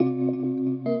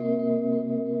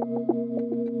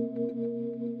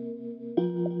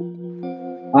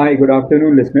Hi, good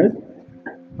afternoon, listeners.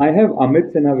 I have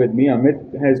Amit Sinha with me.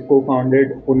 Amit has co-founded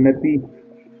Unnati,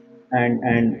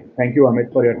 and thank you,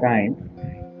 Amit, for your time.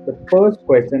 The first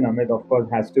question, Amit, of course,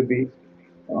 has to be,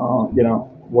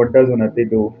 what does Unnati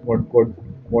do?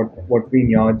 What's been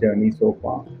your journey so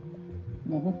far?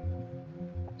 Mhm.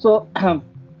 So,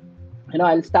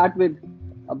 I'll start with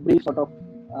a brief sort of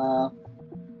uh,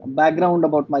 background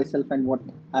about myself and what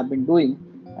I've been doing,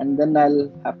 and then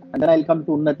I'll come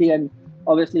to Unnati, and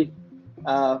obviously,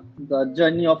 the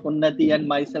journey of Unnati and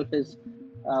myself is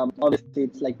obviously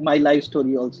it's like my life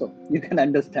story. Also, you can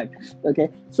understand. Okay,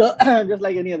 so just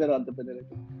like any other entrepreneur.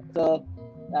 So,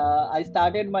 I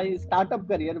started my startup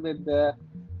career with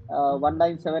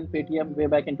 197 Paytm way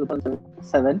back in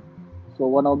 2007. So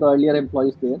one of the earlier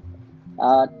employees there.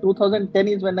 2010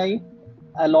 is when I,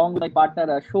 along with my partner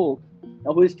Ashok,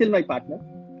 who is still my partner,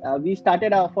 we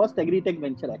started our first agri-tech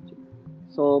venture actually.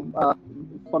 So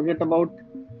forget about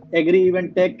agri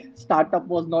even tech startup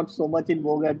was not so much in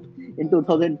vogue in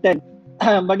 2010.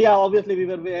 But yeah, obviously we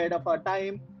were way ahead of our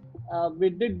time. We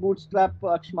did bootstrap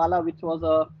Akshmala, which was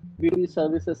a B2B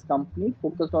services company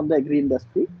focused on the agri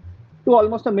industry, to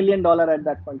almost $1 million at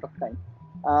that point of time.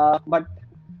 But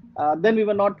then we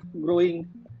were not growing,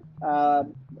 uh,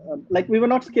 like we were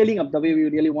not scaling up the way we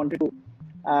really wanted to,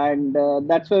 and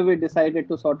that's where we decided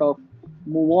to sort of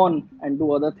move on and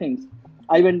do other things.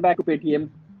 I went back to Paytm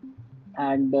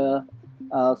and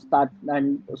start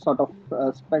and sort of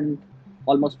spent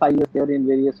almost 5 years there in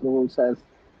various roles as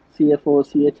CFO,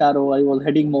 CHRO. I was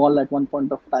heading mall at one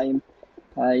point of time,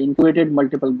 incubated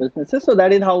multiple businesses. So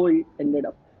that is how we ended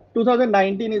up.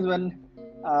 2019 is when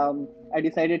I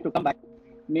decided to come back.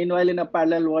 Meanwhile, in a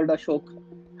parallel world, Ashok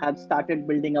had started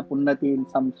building up Unnati in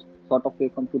some sort of way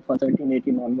from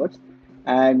 2017-18 onwards.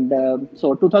 And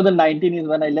so 2019 is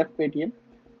when I left Paytm,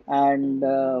 and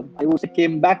I would say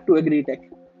came back to agri-tech,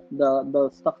 the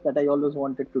stuff that I always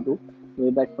wanted to do way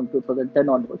back from 2010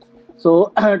 onwards.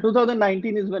 So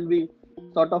 2019 is when we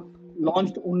sort of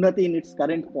launched Unnati in its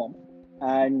current form,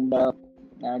 and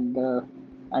and uh,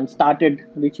 and started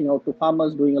reaching out to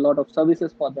farmers, doing a lot of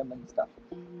services for them and stuff.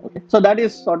 Okay, so that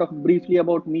is sort of briefly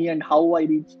about me and how I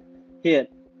reached here.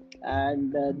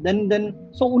 And then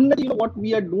so Unnati, what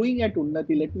we are doing at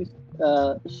Unnati, let me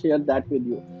share that with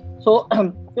you. So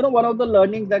one of the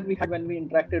learnings that we had when we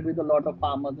interacted with a lot of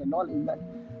farmers and all is that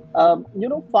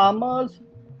farmers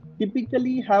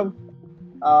typically have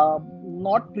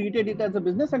not treated it as a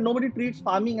business, and nobody treats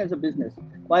farming as a business.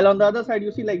 While on the other side,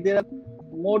 you see like there are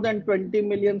more than 20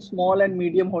 million small and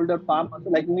medium holder farmers,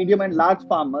 like medium and large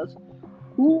farmers,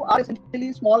 who are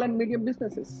essentially small and medium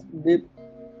businesses. They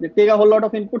take a whole lot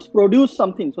of inputs, produce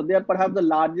something. So they are perhaps the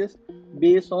largest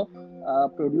base of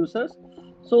producers.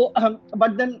 So,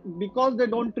 but then because they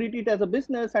don't treat it as a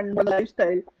business and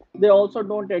lifestyle, they also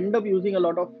don't end up using a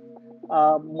lot of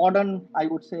modern, I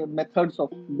would say, methods of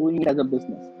doing it as a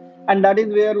business. And that is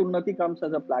where Unnati comes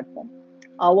as a platform.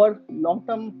 Our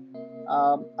long-term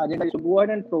agenda is to go ahead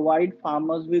and provide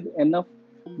farmers with enough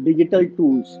digital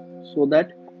tools so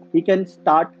that he can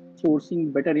start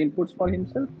sourcing better inputs for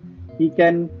himself. He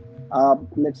can,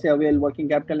 let's say, avail working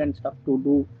capital and stuff to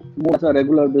do more as a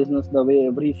regular business, the way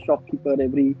every shopkeeper,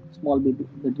 every small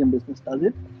medium business does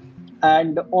it,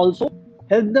 and also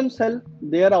help them sell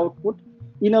their output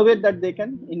in a way that they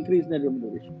can increase their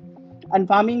remuneration. And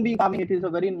farming being farming, it is a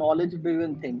very knowledge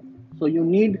driven thing. So you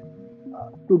need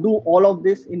to do all of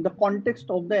this in the context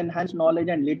of the enhanced knowledge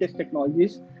and latest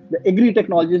technologies, the agri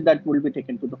technologies that will be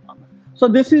taken to the farmer. So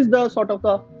this is the sort of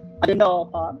the agenda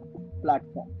of our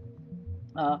platform.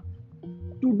 Uh,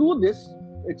 to do this,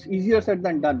 it's easier said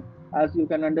than done. As you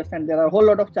can understand, there are a whole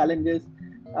lot of challenges.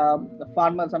 The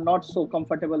farmers are not so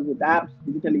comfortable with apps,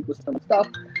 digital ecosystem stuff.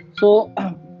 So,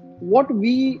 what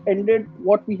we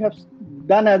have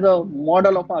done as a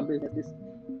model of our business is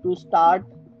to start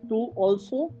to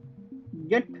also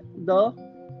get the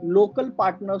local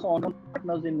partners, on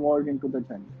partners involved into the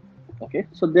journey. Okay,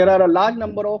 so there are a large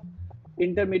number of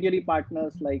intermediary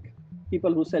partners, like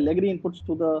people who sell agri inputs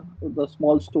to the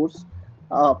small stores,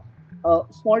 uh,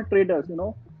 small traders.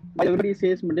 While everybody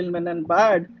says middlemen and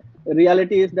bad,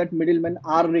 reality is that middlemen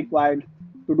are required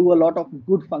to do a lot of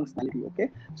good functionality. Okay,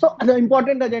 so the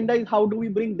important agenda is how do we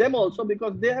bring them also,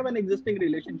 because they have an existing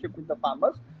relationship with the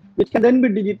farmers, which can then be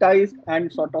digitized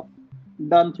and sort of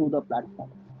done through the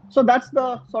platform. So that's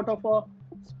the sort of a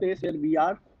space where we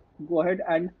are. Go ahead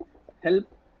and help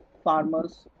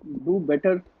farmers do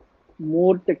better,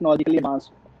 more technologically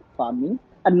advanced farming,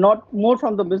 and not more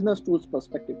from the business tools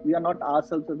perspective. We are not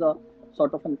ourselves as a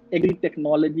sort of an agri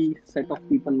technology set of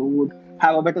people who would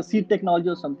have a better seed technology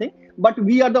or something, but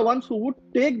we are the ones who would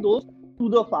take those to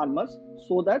the farmers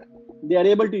so that they are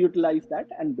able to utilize that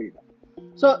and build up.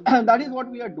 So that is what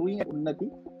we are doing at Unnati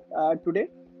today,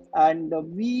 and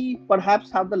we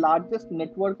perhaps have the largest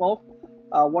network of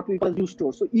what we call U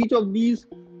stores. So each of these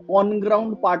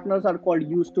on-ground partners are called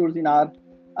U stores in our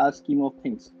scheme of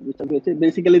things. Which are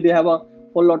basically they have a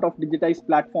whole lot of digitized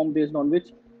platform based on which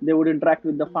they would interact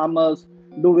with the farmers,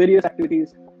 do various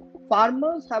activities.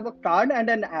 Farmers have a card and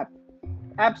an app.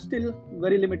 App still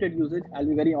very limited usage. I'll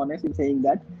be very honest in saying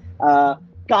that.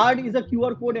 Card is a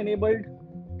QR code enabled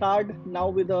card now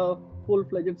with a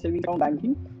full-fledged savings account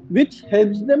banking, which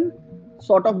helps them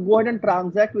sort of go ahead and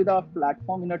transact with our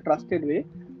platform in a trusted way,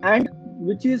 and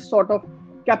which is sort of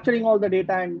capturing all the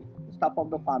data and stuff of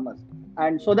the farmers.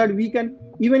 And so that we can,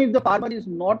 even if the farmer is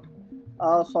not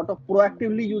sort of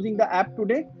proactively using the app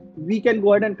today, we can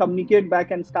go ahead and communicate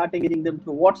back and start engaging them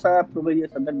through WhatsApp, through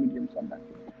various other mediums on that.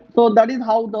 So that is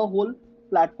how the whole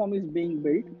platform is being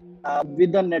built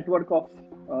with a network of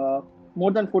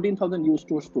more than 14,000 U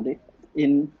stores today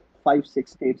in 5-6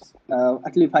 states,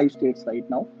 actually 5 states right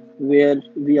now, where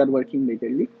we are working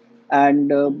majorly. And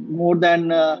more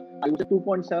than I would say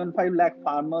 2.75 lakh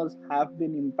farmers have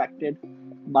been impacted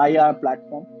by our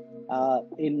platform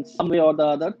in some way or the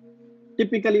other.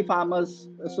 Typically, farmers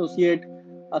associate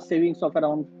a savings of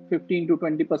around 15 to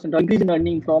 20% or increase in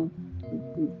earning from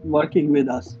working with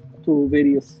us through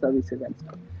various services and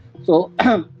stuff. So,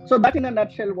 so that's in a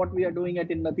nutshell what we are doing at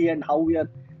Unnati and how we are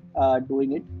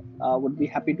doing it. Would be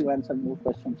happy to answer more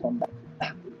questions on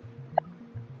that.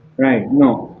 Right.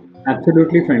 No,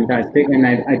 absolutely fantastic. And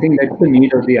I think that's the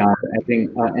need of the hour. I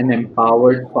think an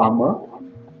empowered farmer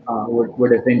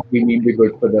would essentially mean be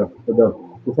good for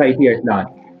the society at large.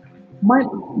 My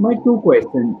my two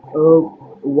questions.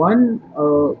 One,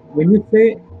 when you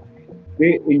say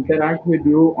they interact with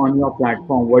you on your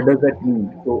platform, what does that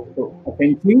mean? So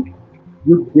essentially,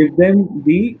 you give them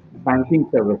the banking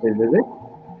services, is it?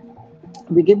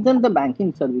 We give them the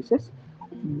banking services,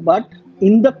 but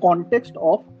in the context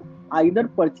of either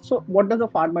purchase. So what does a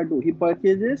farmer do? He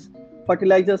purchases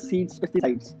fertilizer, seeds,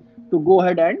 pesticides to go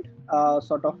ahead and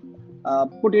sort of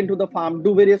put into the farm,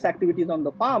 do various activities on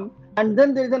the farm, and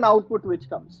then there is an output which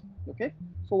comes. Okay,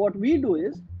 so what we do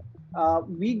is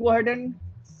we go ahead and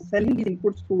selling these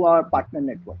inputs through our partner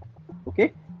network.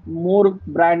 Okay, more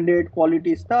branded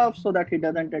quality stuff so that he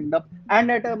doesn't end up and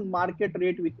at a market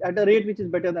rate, which at a rate which is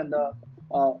better than the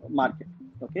market.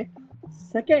 Okay,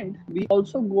 second, we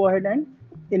also go ahead and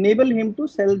enable him to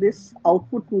sell this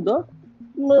output to the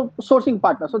sourcing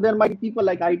partner. So there might be people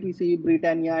like ITC,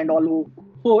 Britannia, and all who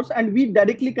source, and we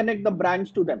directly connect the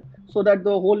brands to them so that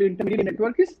the whole intermediate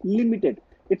network is limited.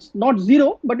 It's not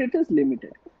zero, but it is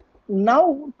limited.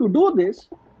 Now, to do this,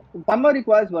 farmer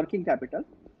requires working capital,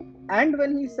 and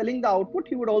when he's selling the output,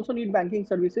 he would also need banking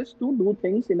services to do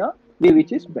things in a way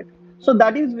which is better. So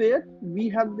that is where we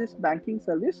have this banking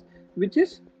service, which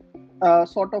is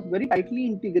sort of very tightly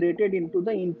integrated into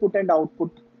the input and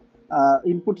output,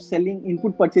 input selling,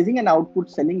 input purchasing, and output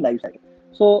selling lifecycle.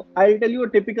 So I'll tell you a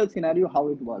typical scenario how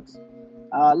it works.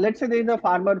 Let's say there is a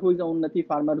farmer who is a Unnati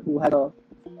farmer who has a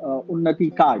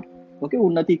Unnati card, okay,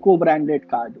 Unnati co-branded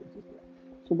card.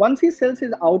 So once he sells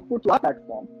his output to our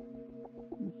platform,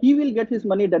 he will get his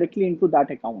money directly into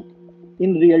that account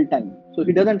in real time. So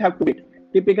he doesn't have to wait.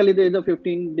 Typically, there is a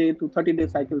 15-day to 30-day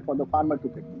cycle for the farmer to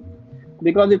get money.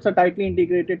 Because it's a tightly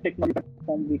integrated technology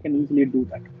platform, we can easily do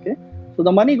that. Okay, so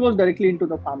the money goes directly into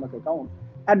the farmer's account.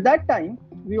 At that time,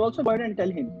 we also go ahead and tell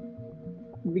him,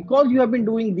 because you have been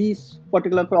doing these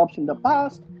particular crops in the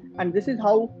past, and this is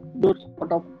how those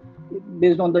sort of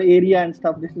based on the area and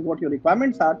stuff, this is what your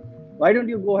requirements are. Why don't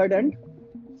you go ahead and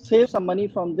save some money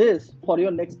from this for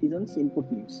your next season's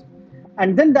input needs?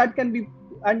 And then that can be,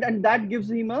 and that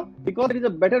gives him a, because there is a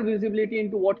better visibility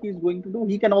into what he's going to do,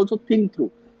 he can also think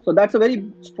through. So that's a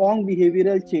very strong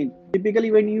behavioral change.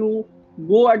 Typically, when you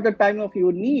go at the time of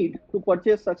your need to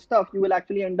purchase such stuff, you will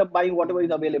actually end up buying whatever is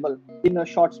available in a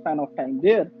short span of time.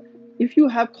 There, if you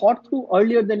have thought through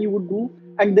earlier than you would do,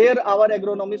 and there our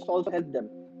agronomists also help them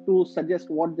to suggest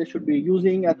what they should be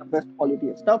using as the best quality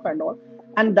of stuff and all.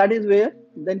 And that is where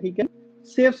then he can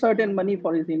save certain money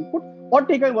for his input or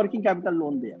take a working capital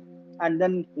loan there and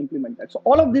then implement that. So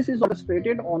all of this is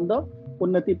orchestrated on the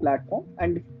Unnati platform,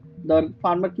 and the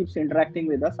farmer keeps interacting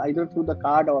with us either through the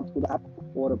card or through the app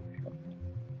or.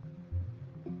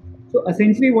 So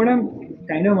essentially, what I'm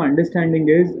kind of understanding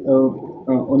is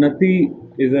Unnati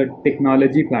is a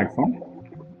technology platform.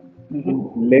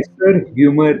 Lesser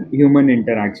human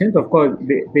interactions. Of course,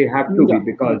 they have to be,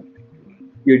 because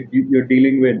you're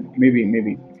dealing with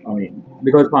maybe I mean,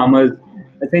 because farmers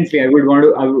essentially, I would want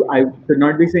to. I should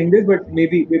not be saying this, but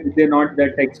maybe they're not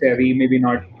that tech savvy, maybe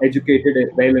not educated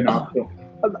well enough. So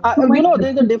my There's a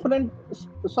question. different.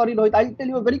 Sorry, Rohit. I'll tell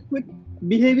you a very quick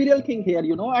behavioral thing here.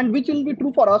 And which will be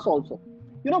true for us also.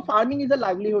 Farming is a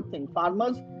livelihood thing.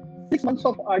 Farmers, 6 months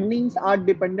of earnings are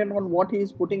dependent on what he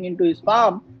is putting into his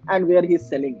farm and where he is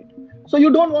selling it. So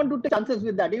you don't want to take chances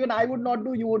with that. Even I would not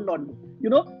do. You would not do.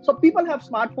 So people have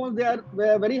smartphones. They are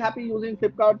very happy using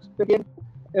Flipkart, Paytm,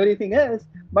 everything else,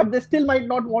 but they still might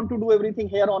not want to do everything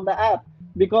here on the app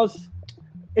because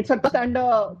it's a trust and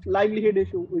a livelihood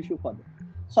issue for them.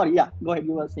 Sorry, yeah, go ahead.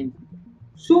 You were saying.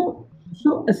 So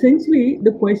essentially,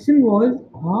 the question was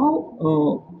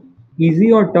how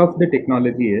easy or tough the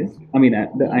technology is. I mean, and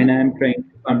Mm-hmm. I'm trying.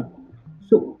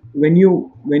 So when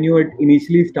you had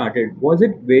initially started, was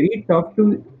it very tough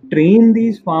to train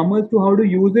these farmers to how to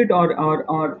use it, or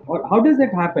how does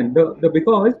that happen? The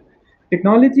because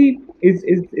technology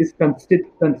is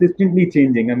consistently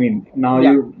changing. I mean, now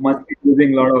Yeah. you must be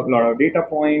using lot of data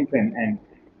points and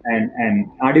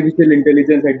artificial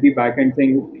intelligence at the back end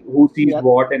saying who sees Yes.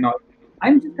 what and all.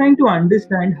 I'm just trying to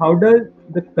understand how does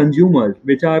the consumers,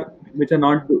 which are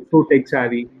not so tech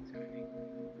savvy,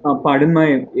 pardon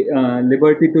my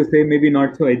liberty to say maybe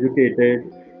not so educated,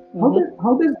 Mm-hmm.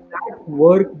 how does that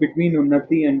work between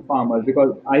Unnati and farmers? Because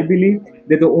I believe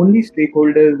they're the only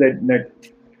stakeholders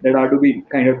that are to be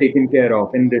kind of taken care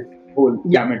of in this whole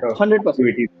Yeah. gamut of 100%.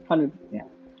 activities. 100 Yeah.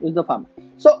 is the farmer.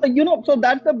 So so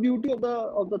that's the beauty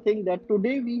of the thing that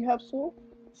today we have so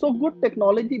good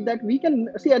technology that we can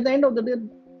see at the end of the day.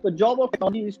 The job of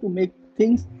technology is to make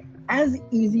things as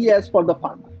easy as for the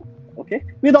farmer. Okay,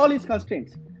 with all its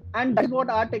constraints, and that is what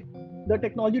the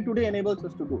technology today enables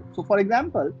us to do. So, for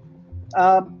example,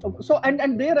 uh,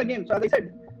 and there again, so as I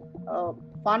said, uh,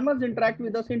 farmers interact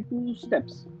with us in two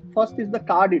steps. First is the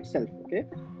card itself. Okay,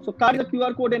 so card is a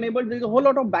QR code enabled. There is a whole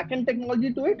lot of backend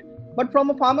technology to it, but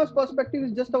from a farmer's perspective,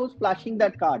 it's just about flashing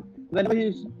that card whenever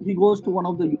he goes to one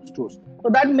of the used stores. So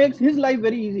that makes his life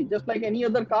very easy. Just like any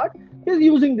other card, he's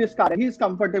using this card and he's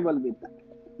comfortable with that.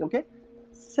 Okay.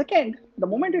 Second, the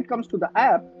moment it comes to the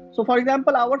app, so for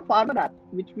example, our farmer app,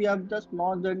 which we have just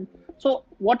launched, and so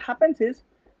what happens is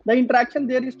the interaction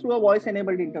there is through a voice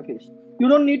enabled interface. You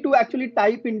don't need to actually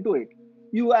type into it.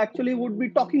 You actually would be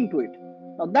talking to it.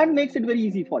 Now that makes it very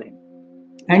easy for him.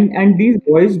 Yeah. And these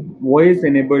voice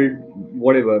enabled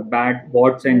whatever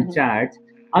bots and Mhm. chats,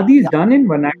 are these Yeah. done in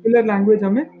vernacular language,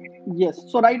 Amit? Yes.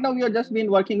 So right now we have just been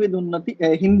working with Unnati,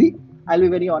 Hindi. I'll be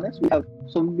very honest. We have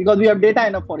so because we have data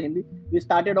enough for Hindi. We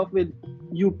started off with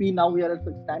UP. Now we are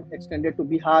extended to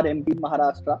Bihar, MP,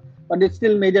 Maharashtra. But it's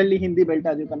still majorly Hindi belt,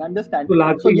 as you can understand. So So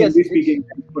largely yes, Hindi it's speaking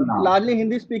for now. largely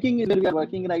Hindi speaking is where we are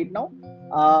working right now.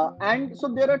 And so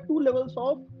there are two levels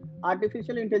of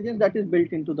artificial intelligence that is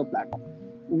built into the platform.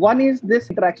 One is this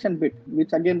interaction bit,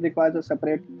 which again requires a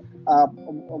separate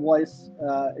voice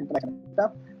interaction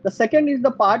stuff. The second is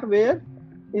the part where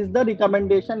is the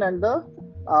recommendation and the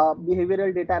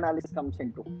behavioral data analysis comes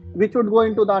into, which would go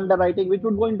into the underwriting, which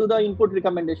would go into the input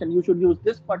recommendation. You should use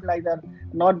this fertilizer,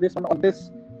 not this one, or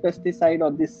this pesticide,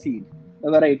 or this seed,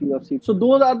 a variety of seeds. So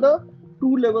those are the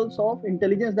two levels of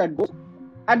intelligence that goes.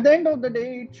 At the end of the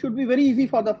day, it should be very easy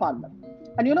for the farmer.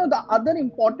 And the other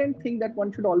important thing that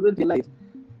one should always realize,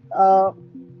 uh,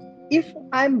 if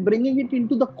I'm bringing it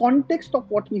into the context of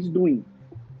what he's doing,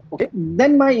 okay,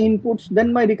 then my inputs,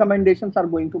 then my recommendations are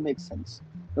going to make sense.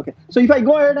 Okay, so if I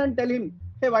go ahead and tell him,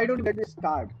 hey, why don't you get this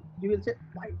card, he will say,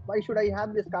 why should I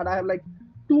have this card? I have like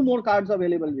two more cards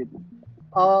available with me.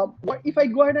 But if I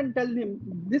go ahead and tell him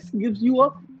this gives you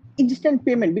a instant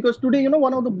payment, because today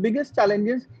one of the biggest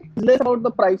challenges is less about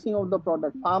the pricing of the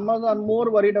product. Farmers are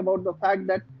more worried about the fact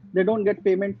that they don't get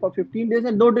payment for 15 days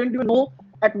and they don't even know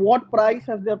at what price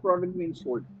has their product been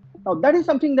sold. Now that is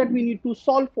something that we need to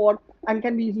solve for and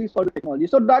can be easily solved with technology.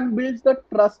 So that builds the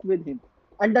trust with him.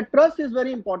 And the trust is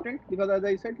very important because, as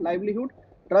I said, livelihood,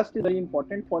 trust is very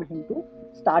important for him to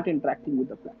start interacting with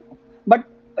the platform. But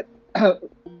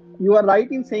you are right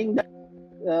in saying that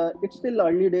it's still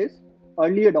early days,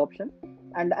 early adoption.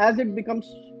 And as it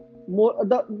becomes more,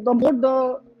 the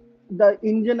more the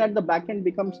engine at the back end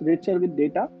becomes richer with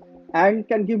data and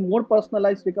can give more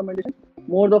personalized recommendations,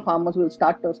 more the farmers will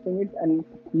start trusting it and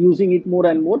using it more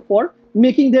and more for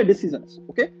making their decisions.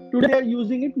 Okay, today they are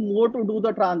using it more to do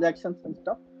the transactions and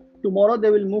stuff. Tomorrow they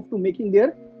will move to making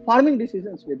their farming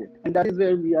decisions with it, and that is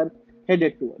where we are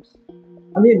headed towards.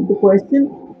 I mean, the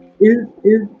question is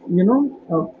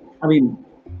I mean,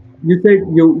 you said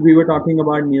we were talking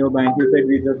about neobank. You said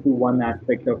we just do one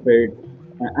aspect of it,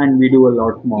 and we do a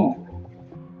lot more. Hmm.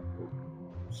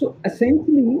 So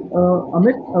essentially,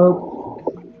 Amit,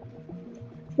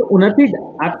 So Unnati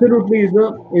absolutely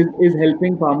is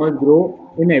helping farmers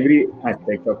grow in every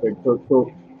aspect of it.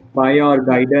 So by your Yeah,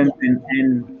 guidance yeah.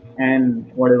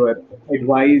 and whatever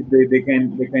advice they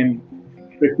can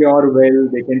procure well,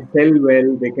 they can sell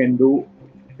well, they can do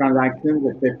transactions,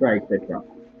 etc. etc.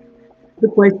 The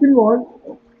question was,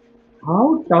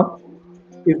 how tough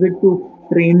is it to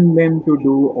train them to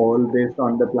do all this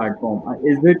on the platform?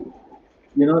 Is it,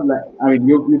 like, I mean,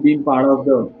 you've been part of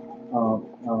the uh,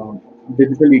 uh,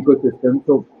 digital ecosystem.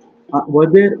 So,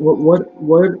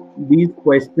 were these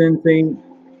questions saying,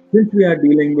 since we are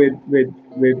dealing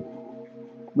with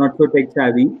not so tech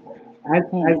savvy, as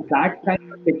Hmm. that kind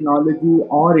of technology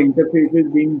or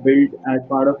interfaces being built as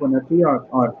part of Unnati,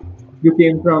 or you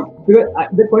came from, because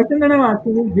the question that I'm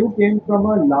asking is, you came from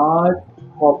a large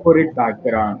corporate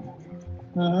background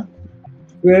Mhm.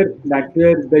 where that's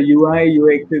where the UI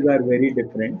UXs are very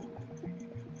different.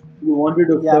 You wanted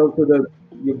to Yeah. serve to the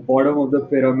bottom of the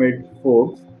pyramid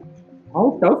folks. How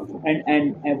tough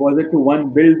and was it to one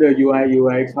build the UI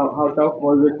UX? How tough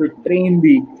was it to train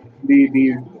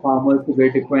these farmers to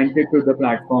get acquainted to the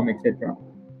platform, etc.?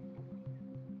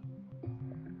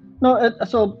 No,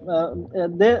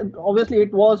 there obviously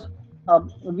it was.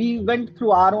 We went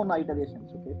through our own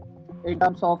iterations, okay, in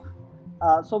terms of.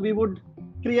 So we would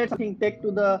create something tech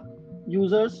to the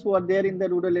users who are there in the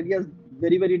rural areas,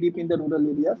 very very deep in the rural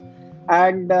areas,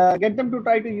 and get them to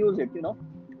try to use it,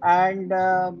 and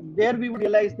there we would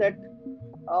realize that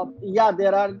yeah,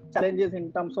 there are challenges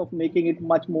in terms of making it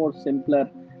much more simpler,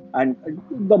 and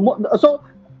so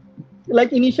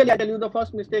like initially I tell you the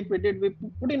first mistake we did, we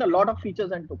put in a lot of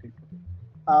features and took it.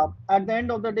 At the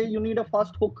end of the day, you need a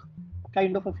first hook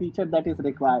kind of a feature that is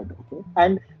required,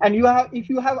 okay, and you have, if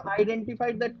you have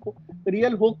identified that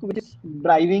real hook which is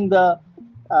driving the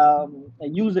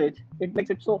usage, it makes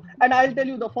it so. And I'll tell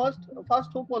you, the first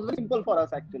hook was very simple for us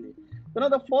actually.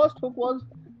 The first hook was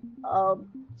uh,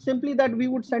 simply that we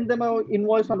would send them an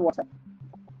invoice on WhatsApp,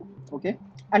 okay,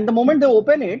 and the moment they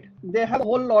open it, they have a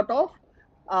whole lot of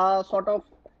sort of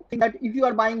thing that if you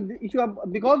are buying, if you have,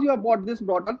 because you have bought this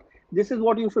product, this is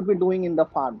what you should be doing in the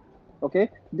farm, okay,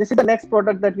 this is the next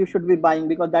product that you should be buying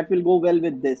because that will go well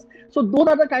with this. So those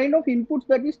are the kind of inputs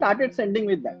that we started sending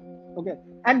with that, okay,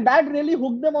 and that really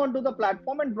hooked them onto the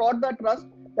platform and brought that trust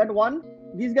that one,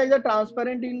 these guys are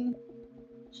transparent in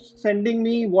sending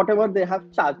me whatever they have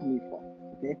charged me for,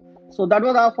 okay. So that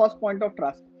was our first point of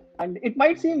trust, and it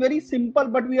might seem very simple,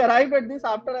 but we arrived at this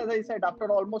after, as I said,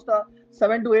 after almost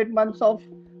 7 to 8 months of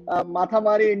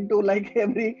mathamari into like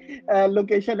every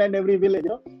location and every village,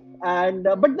 and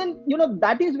but then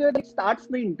that is where it starts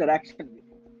the interaction with it.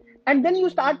 And then you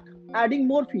start adding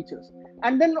more features,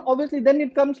 and then obviously then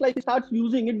it comes like he starts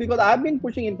using it because I've been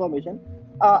pushing information.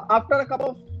 After a couple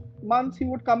of months he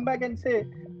would come back and say,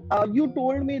 you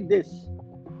told me this,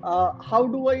 how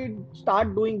do I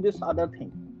start doing this other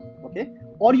thing, okay,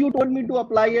 or you told me to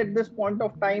apply at this point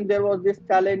of time, there was this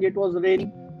challenge, it was raining,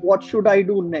 what should I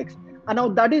do next? And now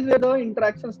that is where the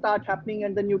interactions start happening,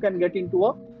 and then you can get into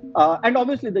a and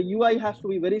obviously the UI has to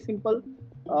be very simple,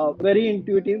 very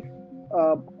intuitive,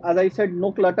 uh, as I said,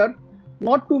 no clutter,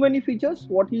 not too many features,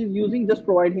 what he is using, just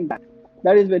providing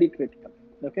that is very critical,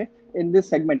 okay, in this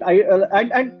segment.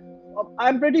 And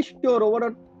I'm pretty sure over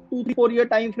a 2 3 4 year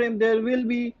time frame there will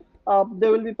be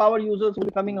power users who will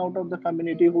be coming out of the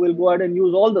community who will go ahead and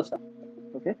use all the stuff,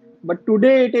 okay, but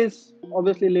today it is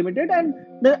obviously limited, and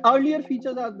the earlier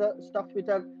features are the stuff which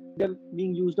are they're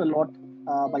being used a lot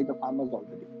by the farmers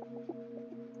already.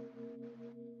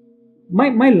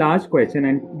 My last question,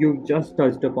 and you just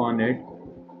touched upon it.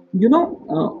 You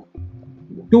know,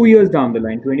 2 years down the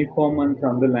line, 24 months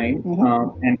down the line,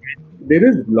 Mm-hmm. and there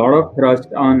is a lot of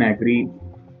thrust on agri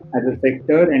as a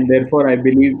sector, and therefore I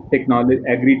believe technology,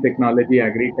 agri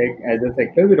tech as a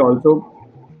sector will also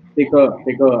take a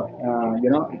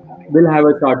will have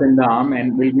a shot in the arm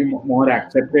and will be more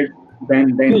accepted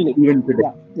than Hugely. even today.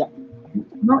 Yeah, yeah.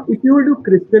 Now, if you were to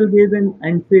crystal gaze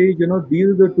and say, these are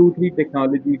the two, three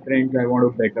technology trends I want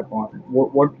to bet upon,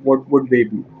 what would they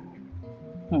be?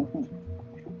 Hmm.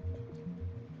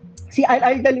 See,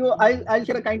 I'll tell you, I'll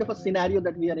share a kind of a scenario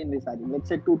that we are envisaging. Let's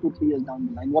say 2 to 3 years down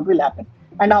the line, what will happen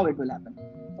and how it will happen.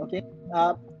 Okay.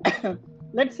 Uh,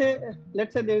 let's say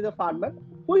there is a farmer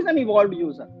who is an evolved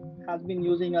user, has been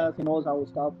using us, he knows how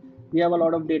stuff. We have a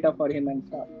lot of data for him and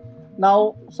stuff.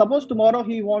 Now, suppose tomorrow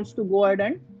he wants to go ahead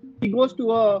and he goes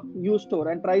to a used store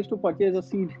and tries to purchase a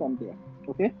seed from there.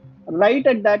 Okay. Right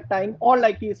at that time, or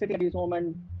like he is sitting at his home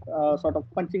and sort of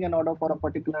punching an order for a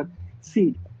particular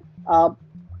seed. Uh,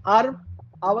 our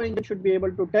our engine should be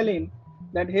able to tell him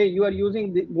that hey, you are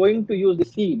going to use the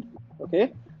seed,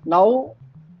 okay, now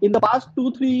in the past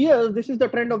 2-3 years, this is the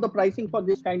trend of the pricing for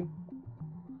this kind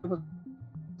of a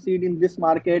seed in this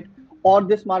market or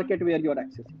this market where you're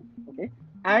accessing. Okay,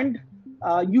 and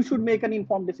you should make an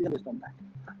informed decision based on that.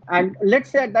 And let's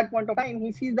say at that point of time,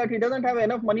 he sees that he doesn't have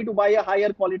enough money to buy a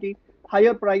higher quality,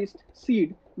 higher priced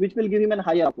seed, which will give him a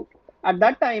higher output. At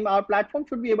that time, our platform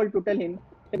should be able to tell him,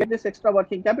 get this extra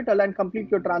working capital and complete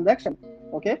your transaction.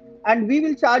 Okay, and we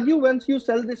will charge you once you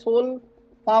sell this whole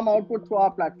farm output through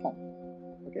our platform.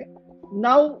 Okay,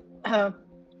 now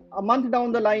a month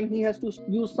down the line, he has to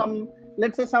use some,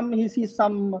 let's say he sees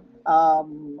some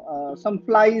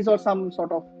flies or some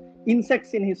sort of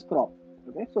insects in his crop.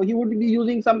 Okay, so he would be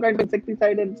using some kind of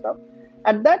insecticide and stuff.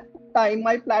 At that time,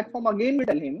 my platform again will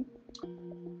tell him,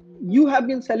 you have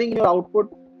been selling your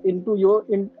output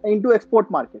into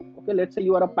export market. Okay, let's say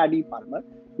you are a paddy farmer,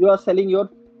 you are selling your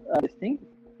this thing.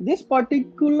 This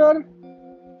particular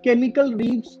chemical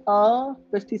leaves a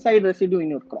pesticide residue in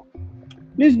your crop.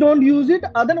 Please don't use it,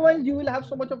 otherwise you will have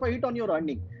so much of a hit on your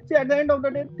earning. See, at the end of the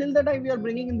day, till the time we are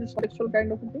bringing in this contextual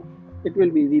kind of a thing, it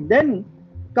will be easy. Then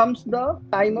comes the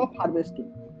time of harvesting.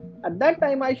 At that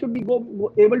time, I should be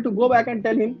able to go back and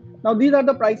tell him, now these are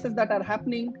the prices that are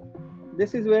happening.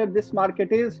 This is where this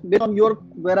market is based on your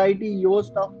variety, your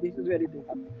stuff. This is where it is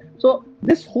happening. So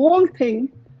this whole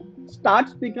thing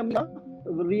starts becoming a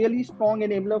really strong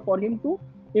enabler for him to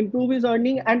improve his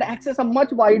earning and access a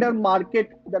much wider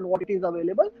market than what it is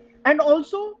available, and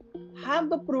also have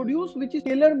the produce which is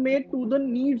tailor made to the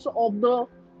needs of the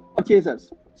purchasers.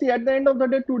 See, at the end of the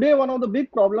day, today one of the big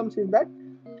problems is that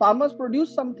farmers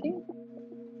produce something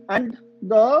and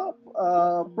the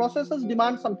processors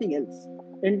demand something else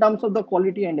in terms of the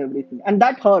quality and everything, and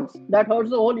that hurts the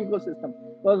whole ecosystem,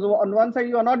 because on one side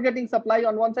you are not getting supply,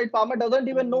 on one side farmer doesn't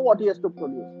even know what he has to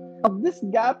produce. Now, this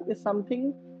gap is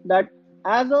something that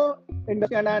as a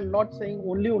industry, and I'm not saying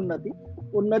only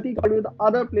Unnati coupled with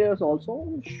other players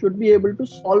also, should be able to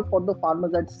solve for the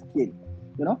farmers at scale,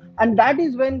 and that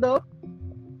is when there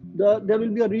will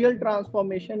be a real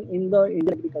transformation in the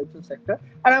Indian agriculture sector.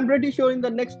 And I'm pretty sure in the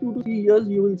next 2 to 3 years,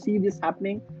 you will see this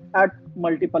happening at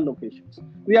multiple locations.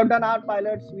 We have done our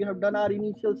pilots, we have done our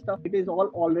initial stuff. It is all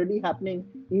already happening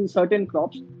in certain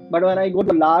crops. But when I go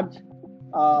to large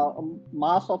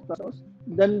mass of customers,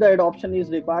 then the adoption is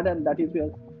required, and that is where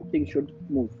things should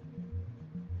move.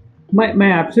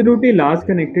 My absolutely last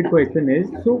connected question is,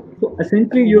 so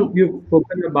essentially you've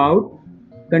spoken about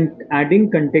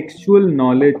adding contextual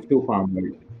knowledge to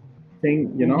farmers,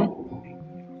 saying,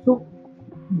 so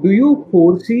do you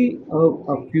foresee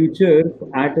a future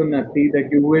at Unnati that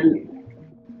you will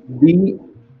be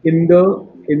in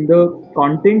the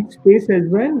content space as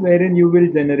well, wherein you'll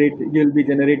be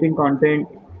generating content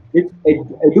which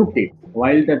educates,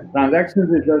 while the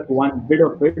transactions is just one bit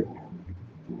of it.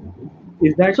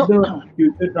 Is that So the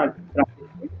future transition,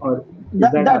 or is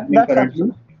that happening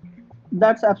currently?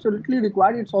 that's absolutely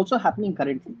required. It's also happening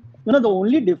currently. The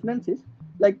only difference is,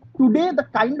 like, today the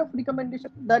kind of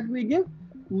recommendation that we give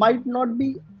might not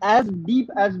be as deep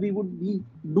as we would be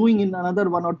doing in another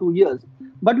 1 or 2 years,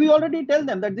 but we already tell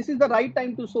them that this is the right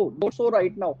time to sow, don't sow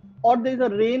right now, or there's a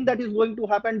rain that is going to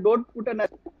happen, don't put a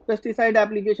pesticide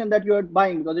application that you are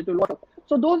buying because it will water.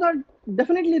 So those are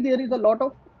definitely, there is a lot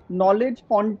of knowledge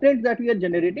content that we are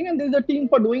generating, and there's a team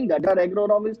for doing that. There are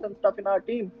agronomists and stuff in our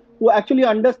team who actually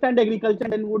understand agriculture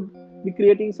and would be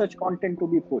creating such content to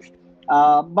be pushed.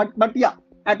 But yeah,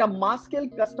 at a mass scale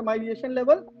customization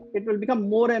level, it will become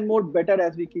more and more better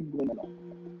as we keep going along.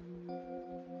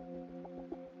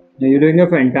 You're doing a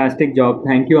fantastic job.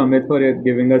 Thank you, Amit, for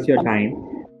giving us your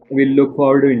time. We'll look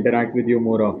forward to interact with you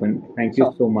more often. Thank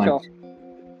you so much. Sure.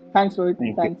 Thanks, Rohit.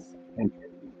 Thank you. Thanks.